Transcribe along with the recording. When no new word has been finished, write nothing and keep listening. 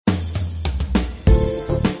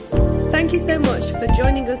Thank you so much for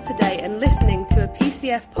joining us today and listening to a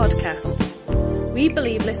PCF podcast. We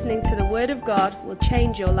believe listening to the Word of God will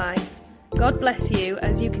change your life. God bless you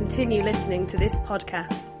as you continue listening to this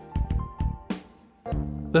podcast.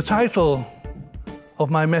 The title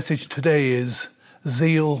of my message today is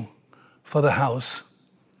Zeal for the House.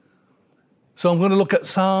 So I'm going to look at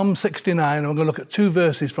Psalm 69. I'm going to look at two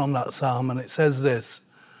verses from that psalm, and it says this: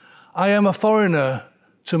 I am a foreigner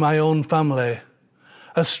to my own family,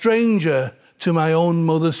 a stranger to my own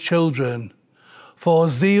mother's children. For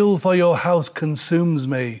zeal for your house consumes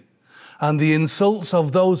me, and the insults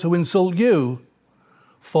of those who insult you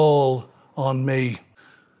fall on me.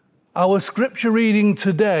 Our scripture reading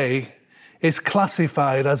today is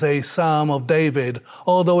classified as a Psalm of David,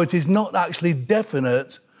 although it is not actually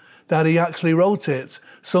definite that he actually wrote it.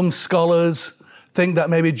 Some scholars think that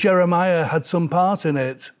maybe Jeremiah had some part in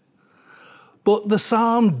it. But the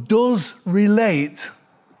psalm does relate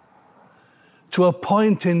to a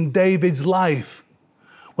point in David's life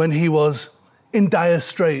when he was in dire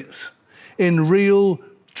straits, in real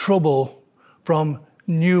trouble from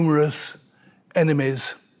numerous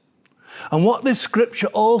enemies. And what this scripture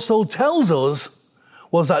also tells us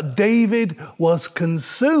was that David was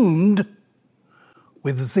consumed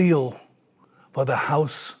with zeal for the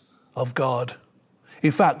house of God.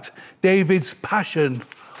 In fact, David's passion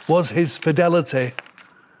was his fidelity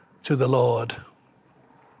to the Lord.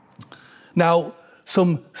 Now,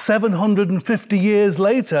 some 750 years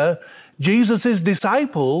later, Jesus'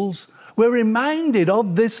 disciples were reminded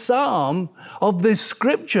of this psalm, of this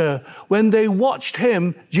scripture, when they watched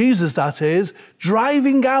him, Jesus that is,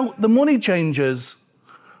 driving out the money changers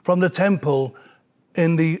from the temple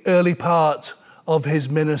in the early part of his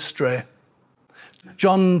ministry.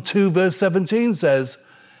 John 2 verse 17 says,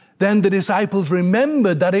 Then the disciples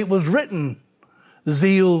remembered that it was written,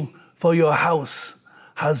 Zeal for your house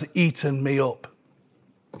has eaten me up.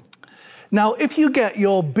 Now, if you get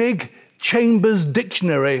your big Chambers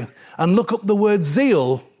dictionary and look up the word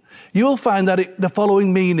zeal, you will find that the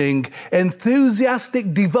following meaning: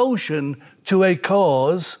 enthusiastic devotion to a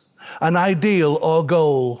cause, an ideal or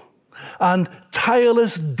goal, and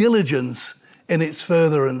tireless diligence in its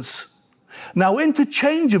furtherance. Now,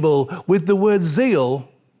 interchangeable with the word zeal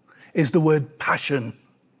is the word passion,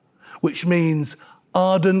 which means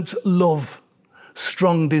ardent love,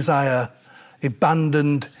 strong desire,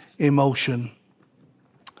 abandoned emotion.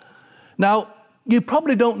 Now, you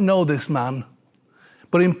probably don't know this man,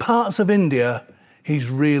 but in parts of India, he's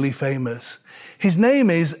really famous. His name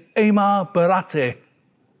is Amar Bharati.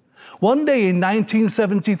 One day in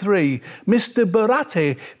 1973, Mr.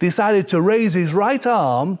 Bharati decided to raise his right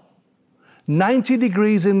arm 90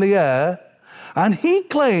 degrees in the air, and he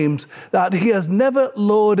claims that he has never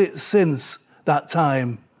lowered it since that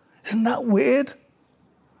time. Isn't that weird?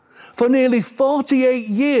 For nearly 48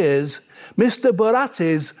 years, Mr.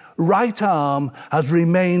 Bharati's right arm has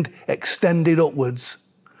remained extended upwards.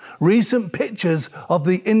 Recent pictures of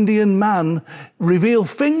the Indian man reveal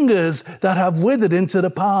fingers that have withered into the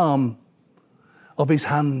palm of his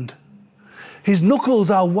hand. His knuckles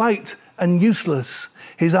are white and useless.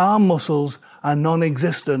 His arm muscles are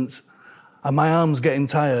non-existent. And my arm's getting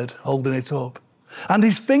tired holding it up. And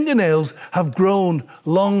his fingernails have grown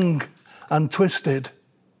long and twisted.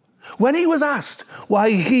 When he was asked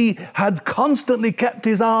why he had constantly kept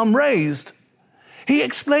his arm raised, he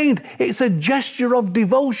explained it's a gesture of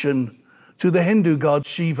devotion to the Hindu god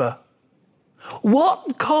Shiva.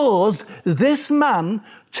 What caused this man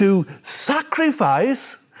to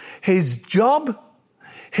sacrifice his job,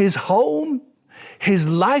 his home, his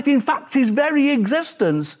life, in fact, his very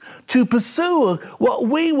existence, to pursue what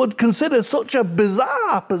we would consider such a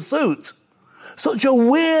bizarre pursuit, such a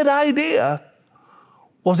weird idea?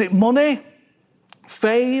 Was it money,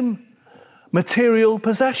 fame, material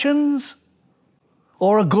possessions,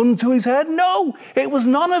 or a gun to his head? No, it was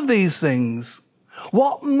none of these things.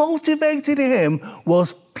 What motivated him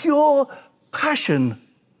was pure passion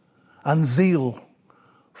and zeal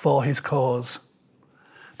for his cause.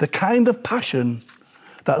 The kind of passion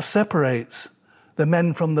that separates the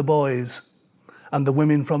men from the boys and the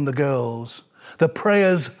women from the girls, the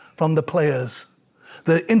prayers from the players,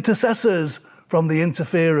 the intercessors from the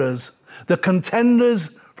interferers, the contenders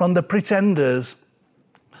from the pretenders,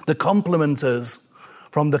 the complimenters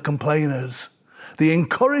from the complainers, the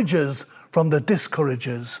encouragers from the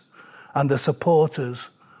discouragers, and the supporters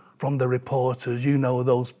from the reporters. You know,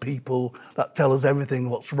 those people that tell us everything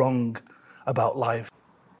what's wrong about life.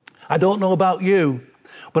 I don't know about you,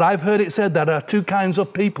 but I've heard it said that there are two kinds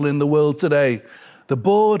of people in the world today: the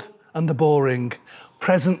bored and the boring.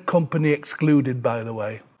 Present company excluded, by the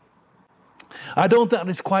way. I don't think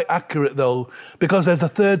that's quite accurate, though, because there's a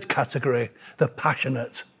third category, the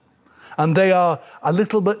passionate. And they are a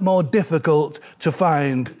little bit more difficult to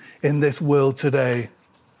find in this world today.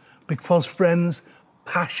 Because, friends,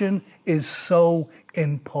 passion is so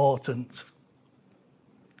important.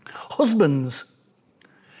 Husbands,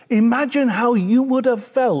 imagine how you would have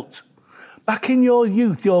felt back in your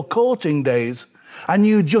youth, your courting days, and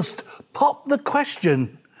you just popped the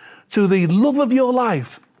question to the love of your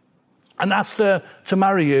life and asked her to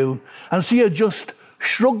marry you, and she had just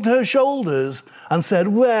shrugged her shoulders and said,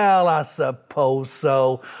 well, I suppose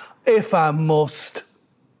so, if I must.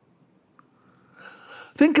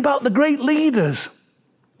 Think about the great leaders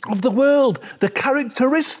of the world. The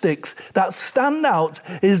characteristics that stand out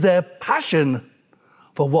is their passion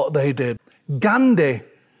for what they did. Gandhi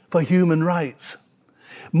for human rights.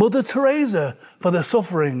 Mother Teresa for the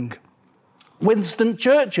suffering. Winston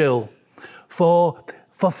Churchill for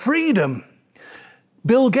freedom.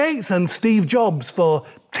 Bill Gates and Steve Jobs for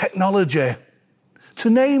technology. To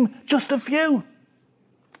name just a few.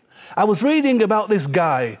 I was reading about this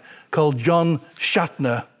guy called John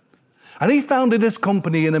Shatner, and he founded this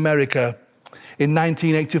company in America in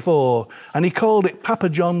 1984, and he called it Papa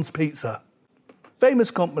John's Pizza.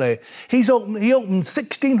 Famous company. He opened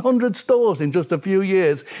 1,600 stores in just a few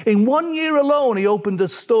years. In 1 year alone, he opened a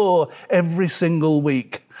store every single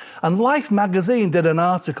week. And Life magazine did an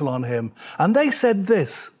article on him, and they said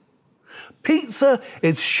this: pizza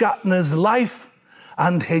is Shatner's life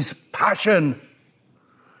and his passion.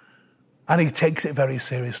 And he takes it very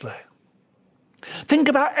seriously. Think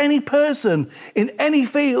about any person in any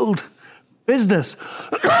field, business,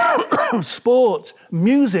 sport,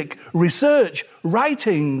 music, research,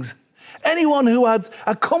 writings, anyone who has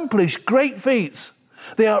accomplished great feats.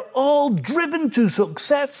 They are all driven to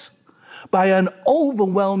success by an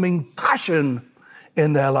overwhelming passion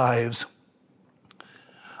in their lives.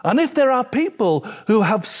 And if there are people who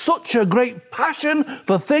have such a great passion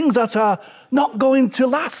for things that are not going to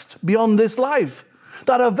last beyond this life,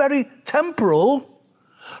 that are very temporal,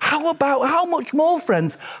 how much more,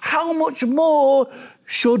 friends, how much more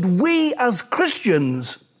should we as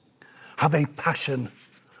Christians have a passion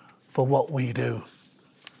for what we do?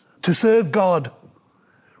 To serve God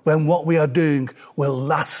when what we are doing will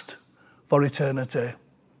last for eternity.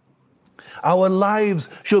 Our lives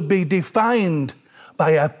should be defined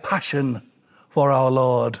by a passion for our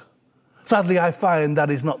Lord. Sadly, I find that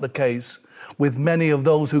is not the case with many of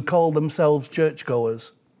those who call themselves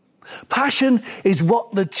churchgoers. Passion is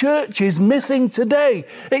what the church is missing today.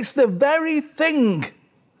 It's the very thing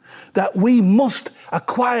that we must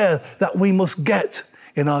acquire, that we must get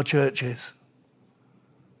in our churches.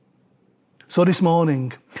 So this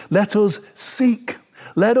morning, let us seek,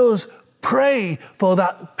 let us pray for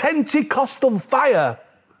that Pentecostal fire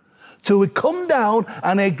to come down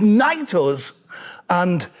and ignite us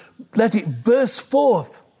and let it burst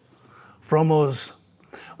forth from us.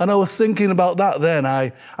 And I was thinking about that then.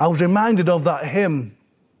 I was reminded of that hymn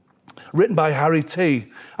written by Harry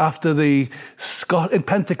T. after the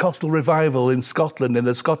Pentecostal revival in Scotland, in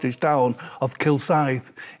the Scottish town of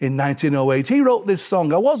Kilsyth in 1908. He wrote this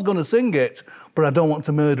song. I was going to sing it, but I don't want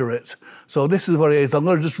to murder it. So this is what it is. I'm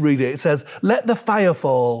going to just read it. It says, let the fire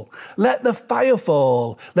fall, let the fire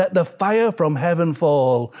fall, let the fire from heaven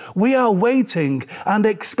fall. We are waiting and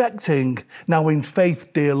expecting, now in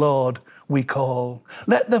faith, dear Lord, we call.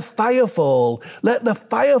 Let the fire fall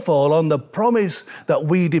on the promise that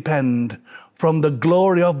we depend. From the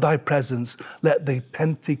glory of thy presence, let the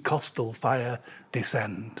Pentecostal fire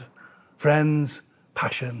descend. Friends,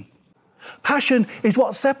 passion. Passion is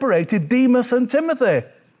what separated Demas and Timothy.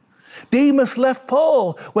 Demas left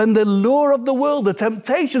Paul when the lure of the world, the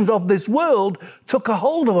temptations of this world, took a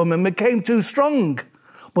hold of him and became too strong.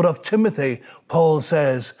 But of Timothy, Paul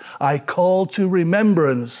says, I call to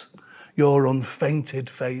remembrance your unfeigned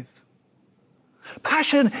faith.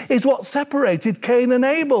 Passion is what separated Cain and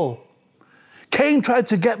Abel. Cain tried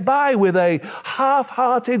to get by with a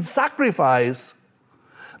half-hearted sacrifice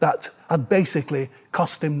that had basically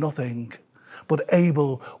cost him nothing. But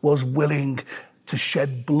Abel was willing to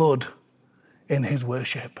shed blood in his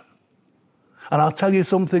worship. And I'll tell you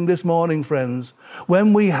something this morning, friends.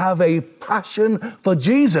 When we have a passion for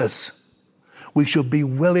Jesus, we should be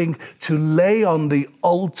willing to lay on the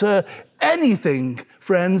altar anything,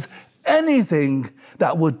 friends, anything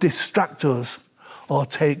that would distract us or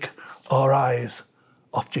take our eyes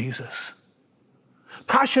off Jesus.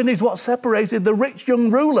 Passion is what separated the rich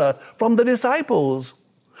young ruler from the disciples.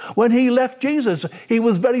 When he left Jesus, he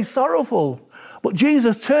was very sorrowful. But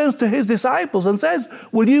Jesus turns to his disciples and says,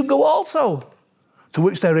 will you go also? To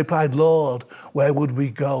which they replied, Lord, where would we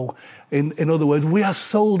go? In other words, we are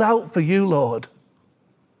sold out for you, Lord.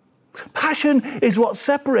 Passion is what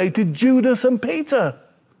separated Judas and Peter.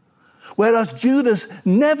 Whereas Judas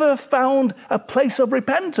never found a place of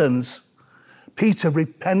repentance, Peter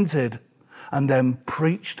repented and then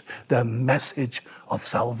preached the message of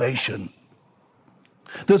salvation.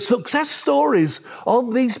 The success stories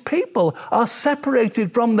of these people are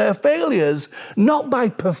separated from their failures, not by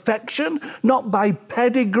perfection, not by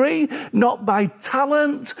pedigree, not by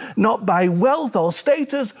talent, not by wealth or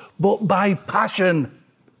status, but by passion.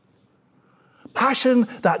 Passion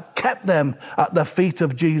that kept them at the feet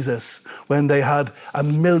of Jesus when they had a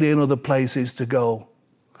million other places to go.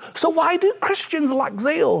 So why do Christians lack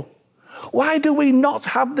zeal? Why do we not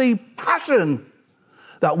have the passion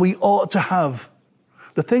that we ought to have?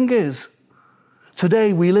 The thing is,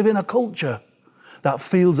 today we live in a culture that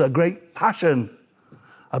feels a great passion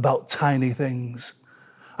about tiny things,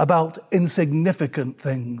 about insignificant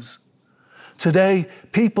things. Today,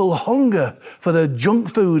 people hunger for the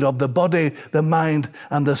junk food of the body, the mind,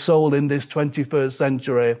 and the soul in this 21st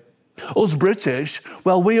century. Us British,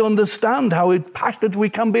 well, we understand how passionate we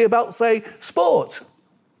can be about, say, sport.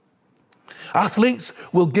 Athletes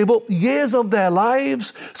will give up years of their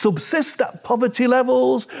lives, subsist at poverty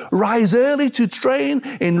levels, rise early to train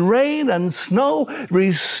in rain and snow,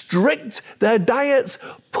 restrict their diets,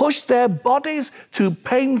 push their bodies to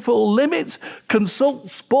painful limits, consult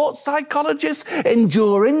sports psychologists,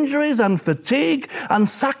 endure injuries and fatigue, and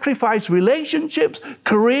sacrifice relationships,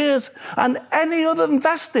 careers, and any other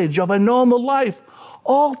vestige of a normal life,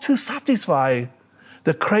 all to satisfy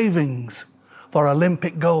the cravings for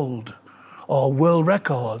Olympic gold, or world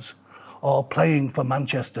records, or playing for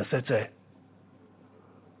Manchester City.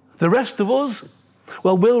 The rest of us,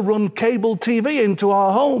 well, we'll run cable TV into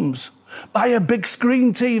our homes, buy a big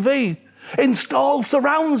screen TV, install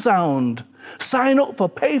surround sound, sign up for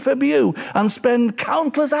pay-per-view, and spend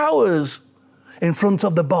countless hours in front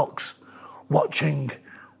of the box watching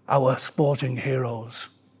our sporting heroes.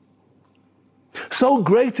 So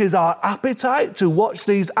great is our appetite to watch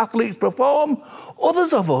these athletes perform,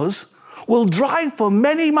 others of us will drive for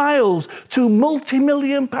many miles to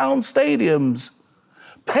multi-million-pound stadiums,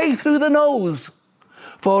 pay through the nose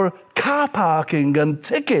for car parking and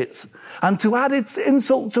tickets, and to add its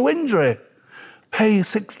insult to injury, pay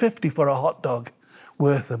 $6.50 for a hot dog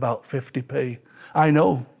worth about 50p. I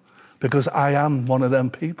know, because I am one of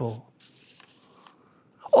them people.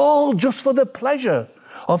 All just for the pleasure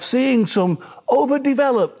of seeing some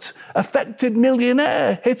overdeveloped, affected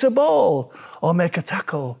millionaire hit a ball or make a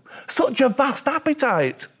tackle. Such a vast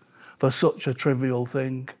appetite for such a trivial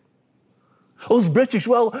thing. Us British,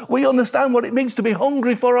 well, we understand what it means to be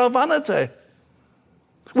hungry for our vanity.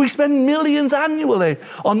 We spend millions annually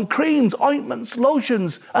on creams, ointments,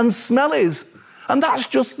 lotions, and smellies, and that's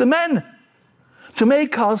just the men. To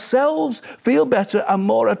make ourselves feel better and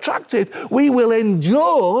more attractive, we will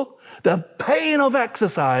endure the pain of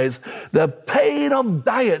exercise, the pain of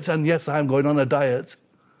diet, and yes, I'm going on a diet,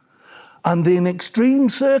 and in extreme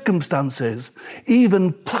circumstances,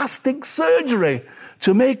 even plastic surgery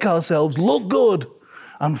to make ourselves look good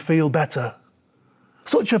and feel better.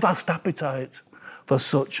 Such a vast appetite for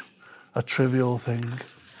such a trivial thing.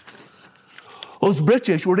 Us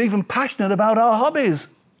British were even passionate about our hobbies.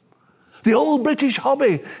 The old British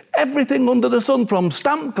hobby, everything under the sun from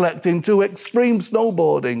stamp collecting to extreme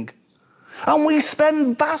snowboarding. And we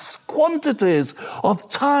spend vast quantities of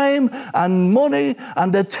time and money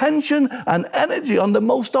and attention and energy on the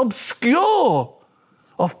most obscure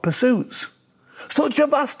of pursuits. Such a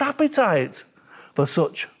vast appetite for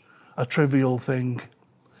such a trivial thing.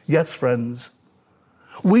 Yes, friends,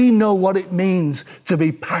 we know what it means to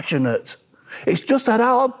be passionate. It's just that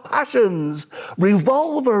our passions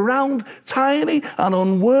revolve around tiny and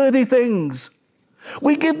unworthy things.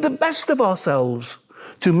 We give the best of ourselves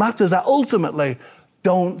to matters that ultimately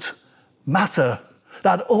don't matter,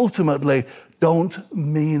 that ultimately don't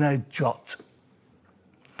mean a jot.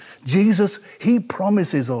 Jesus, he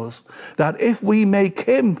promises us that if we make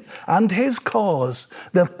him and his cause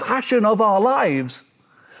the passion of our lives,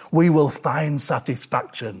 we will find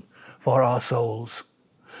satisfaction for our souls.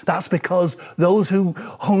 That's because those who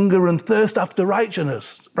hunger and thirst after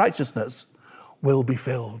righteousness will be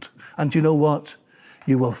filled. And you know what?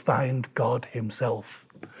 You will find God himself.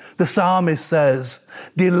 The psalmist says,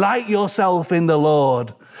 "Delight yourself in the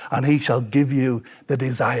Lord, and he shall give you the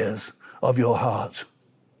desires of your heart."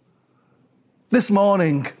 This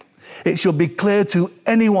morning, it should be clear to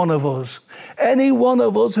any one of us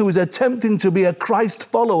who is attempting to be a Christ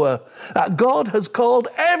follower, that God has called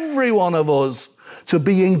every one of us to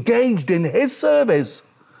be engaged in his service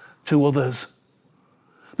to others.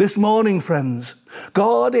 This morning, friends,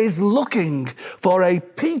 God is looking for a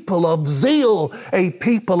people of zeal, a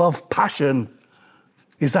people of passion.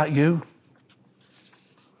 Is that you?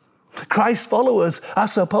 Christ followers are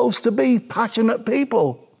supposed to be passionate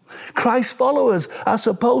people. Christ followers are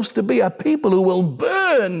supposed to be a people who will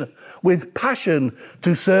burn with passion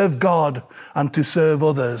to serve God and to serve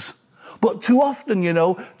others. But too often,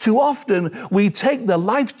 we take the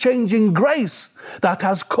life-changing grace that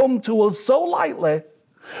has come to us so lightly.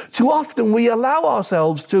 Too often we allow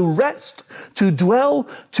ourselves to rest, to dwell,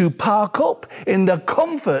 to park up in the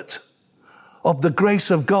comfort of the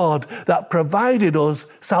grace of God that provided us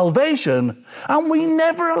salvation, and we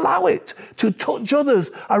never allow it to touch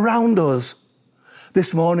others around us.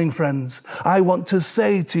 This morning, friends, I want to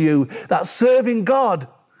say to you that serving God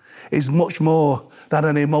is much more than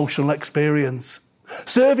an emotional experience.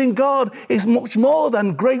 Serving God is much more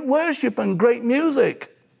than great worship and great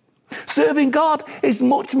music. Serving God is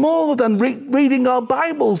much more than reading our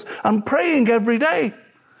Bibles and praying every day.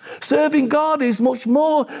 Serving God is much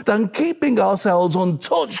more than keeping ourselves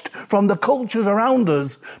untouched from the cultures around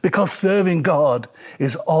us, because serving God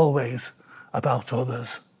is always about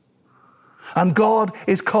others. And God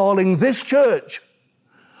is calling this church,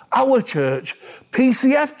 our church,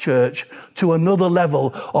 PCF Church, to another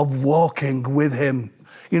level of walking with him.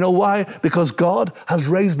 You know why? Because God has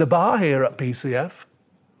raised the bar here at PCF.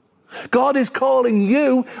 God is calling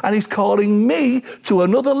you and he's calling me to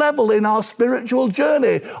another level in our spiritual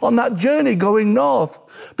journey, on that journey going north,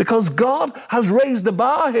 because God has raised the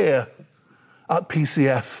bar here at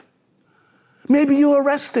PCF. Maybe you are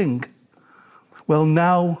resting. Well,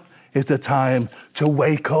 now is the time to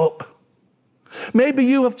wake up. Maybe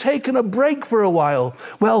you have taken a break for a while.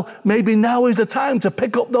 Well, maybe now is the time to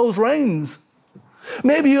pick up those reins.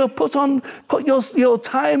 Maybe you have put your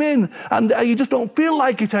time in and you just don't feel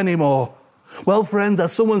like it anymore. Well, friends,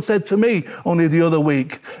 as someone said to me only the other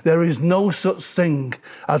week, there is no such thing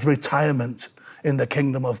as retirement in the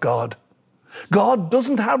kingdom of God. God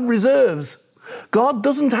doesn't have reserves. God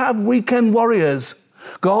doesn't have weekend warriors.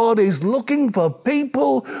 God is looking for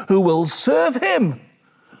people who will serve him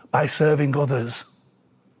by serving others.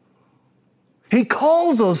 He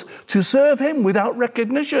calls us to serve him without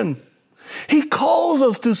recognition. He calls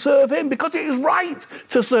us to serve him because it is right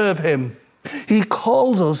to serve him. He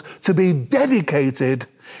calls us to be dedicated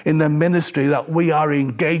in the ministry that we are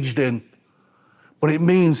engaged in. But it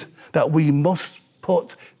means that we must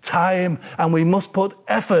put time and we must put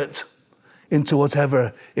effort into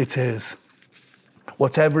whatever it is.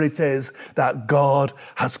 Whatever it is that God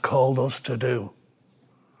has called us to do.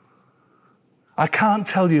 I can't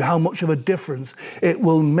tell you how much of a difference it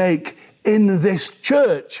will make in this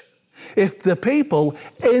church if the people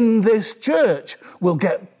in this church will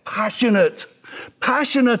get passionate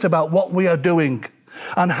about what we are doing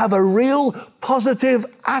and have a real positive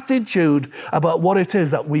attitude about what it is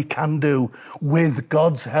that we can do with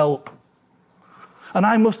God's help. And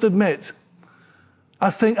I must admit, I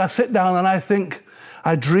sit down and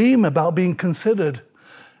I dream about being considered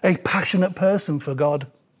a passionate person for God.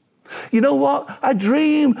 You know what? I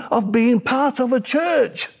dream of being part of a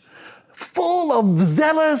church full of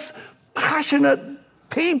zealous, passionate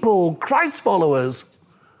people, Christ followers.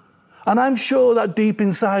 And I'm sure that deep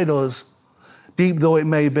inside us, deep though it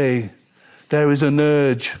may be, there is an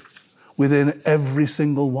urge within every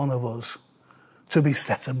single one of us to be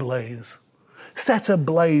set ablaze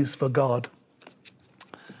for God.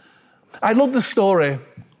 I love the story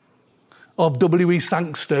of W.E.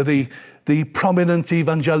 Sangster, the prominent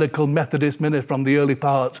evangelical Methodist minister from the early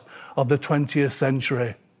part of the 20th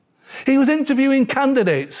century. He was interviewing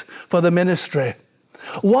candidates for the ministry.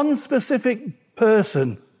 One specific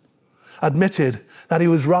person admitted that he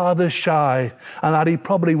was rather shy and that he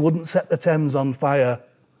probably wouldn't set the Thames on fire.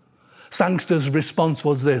 Sangster's response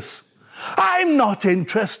was this: "I'm not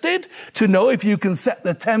interested to know if you can set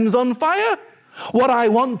the Thames on fire. What I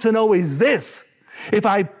want to know is this: if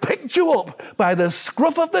I picked you up by the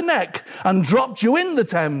scruff of the neck and dropped you in the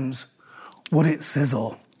Thames, would it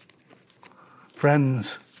sizzle?"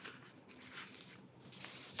 Friends,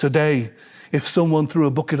 today, if someone threw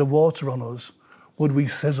a bucket of water on us, would we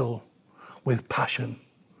sizzle with passion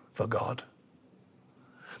for God?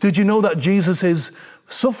 Did you know that Jesus'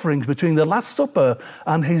 sufferings between the Last Supper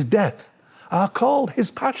and his death are called his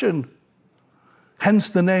passion? Hence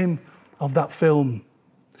the name of that film.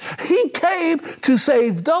 He came to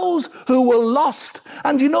save those who were lost.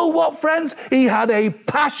 And you know what, friends? He had a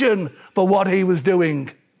passion for what he was doing,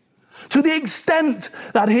 to the extent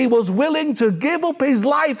that he was willing to give up his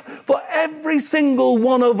life for every single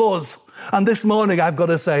one of us. And this morning, I've got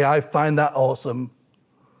to say, I find that awesome.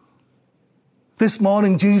 This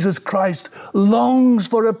morning, Jesus Christ longs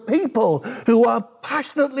for a people who are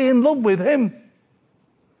passionately in love with him.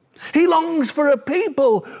 He longs for a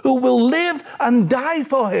people who will live and die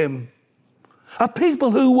for him. A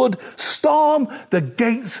people who would storm the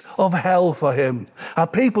gates of hell for him. A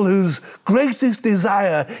people whose greatest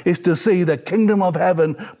desire is to see the kingdom of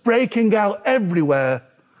heaven breaking out everywhere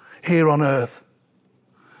here on earth.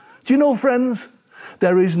 Do you know, friends,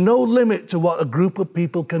 there is no limit to what a group of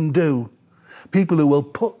people can do. People who will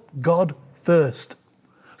put God first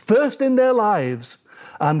in their lives,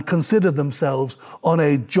 and consider themselves on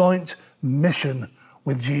a joint mission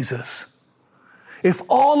with Jesus. If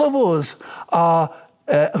all of us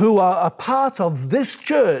who are a part of this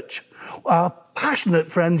church are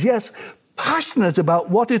passionate, friends, yes, passionate about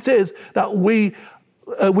what it is that we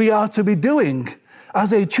are to be doing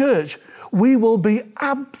as a church, we will be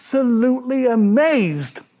absolutely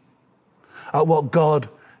amazed at what God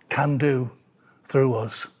can do through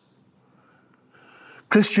us.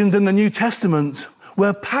 Christians in the New Testament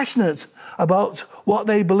were passionate about what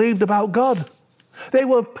they believed about God. They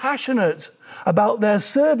were passionate about their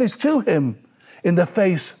service to him in the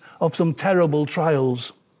face of some terrible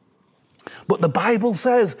trials. But the Bible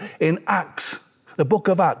says in Acts, the book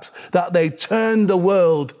of Acts, that they turned the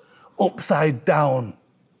world upside down.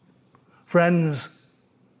 Friends,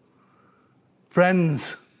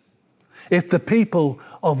 if the people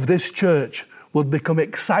of this church would become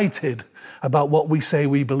excited about what we say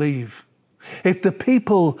we believe, if the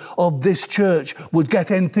people of this church would get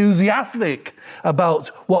enthusiastic about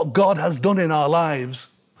what God has done in our lives,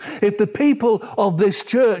 if the people of this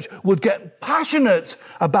church would get passionate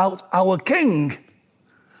about our King,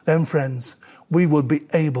 then, friends, we would be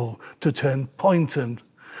able to turn Poynton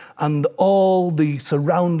and all the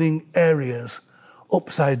surrounding areas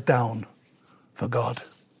upside down for God.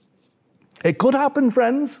 It could happen,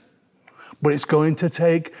 friends, but it's going to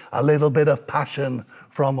take a little bit of passion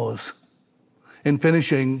from us. In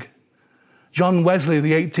finishing, John Wesley,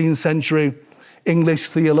 the 18th century English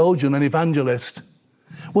theologian and evangelist,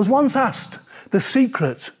 was once asked the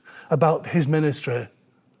secret about his ministry.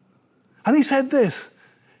 And he said this: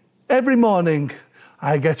 every morning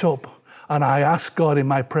I get up and I ask God in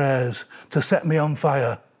my prayers to set me on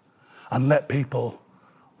fire and let people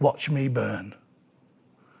watch me burn.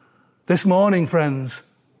 This morning, friends,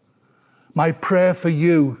 my prayer for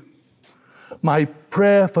you, my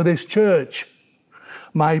prayer for this church,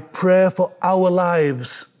 my prayer for our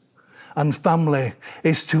lives and family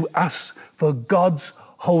is to ask for God's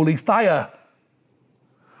holy fire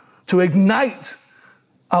to ignite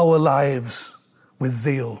our lives with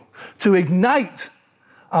zeal, to ignite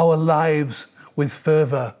our lives with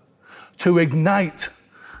fervor, to ignite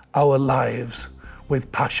our lives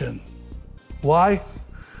with passion. Why?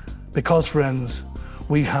 Because, friends,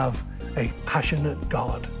 we have a passionate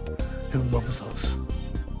God who loves us.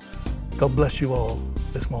 God bless you all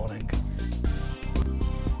this morning.